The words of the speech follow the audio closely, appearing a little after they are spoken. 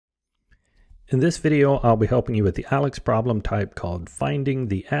In this video, I'll be helping you with the ALEKS problem type called finding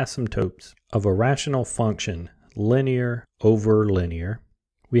the asymptotes of a rational function, linear over linear.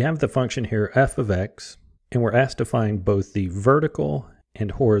 We have the function here f of x, and we're asked to find both the vertical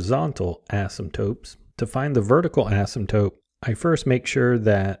and horizontal asymptotes. To find the vertical asymptote, I first make sure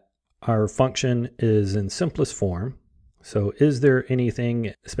that our function is in simplest form. So is there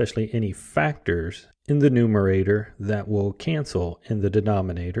anything, especially any factors, in the numerator that will cancel in the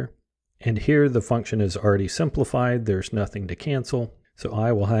denominator? And here the function is already simplified, there's nothing to cancel. So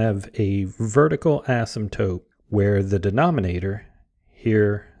I will have a vertical asymptote where the denominator,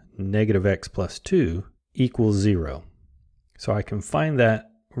 here negative x plus 2, equals 0. So I can find that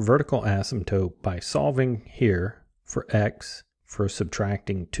vertical asymptote by solving here for x, for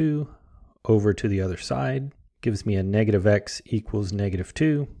subtracting 2 over to the other side, gives me a negative x equals negative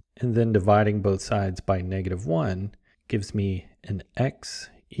 2, and then dividing both sides by negative 1 gives me an x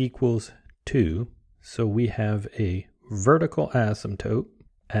equals 2. So we have a vertical asymptote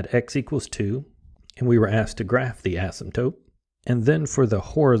at x equals 2, and we were asked to graph the asymptote. And then for the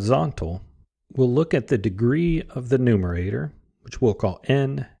horizontal, we'll look at the degree of the numerator, which we'll call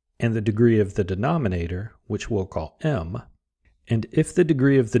n, and the degree of the denominator, which we'll call m. And if the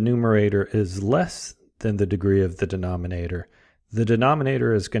degree of the numerator is less than the degree of the denominator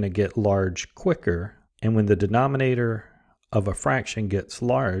is going to get large quicker, and when the denominator of a fraction gets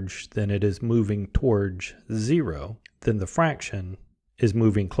large, then it is moving towards 0, then the fraction is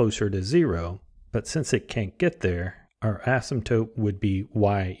moving closer to 0, but since it can't get there, our asymptote would be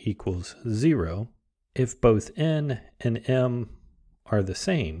y equals 0. If both n and m are the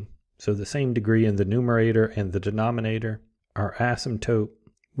same, so the same degree in the numerator and the denominator, our asymptote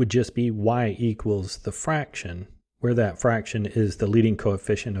would just be y equals the fraction, where that fraction is the leading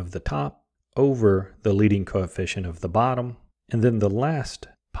coefficient of the top over the leading coefficient of the bottom. And then the last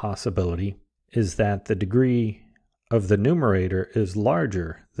possibility is that the degree of the numerator is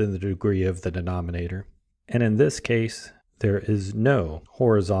larger than the degree of the denominator. And in this case, there is no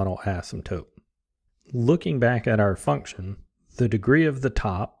horizontal asymptote. Looking back at our function, the degree of the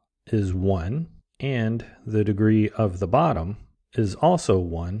top is 1, and the degree of the bottom is also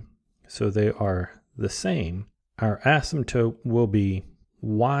 1, so they are the same. Our asymptote will be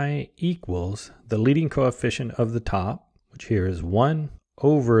y equals the leading coefficient of the top, which here is 1,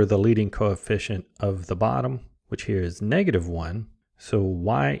 over the leading coefficient of the bottom, which here is negative 1. So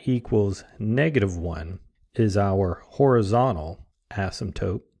y equals negative 1 is our horizontal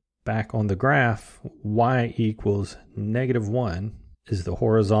asymptote. Back on the graph, y equals negative 1 is the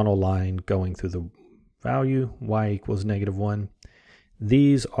horizontal line going through the value, y equals negative 1.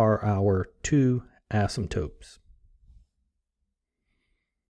 These are our two asymptotes.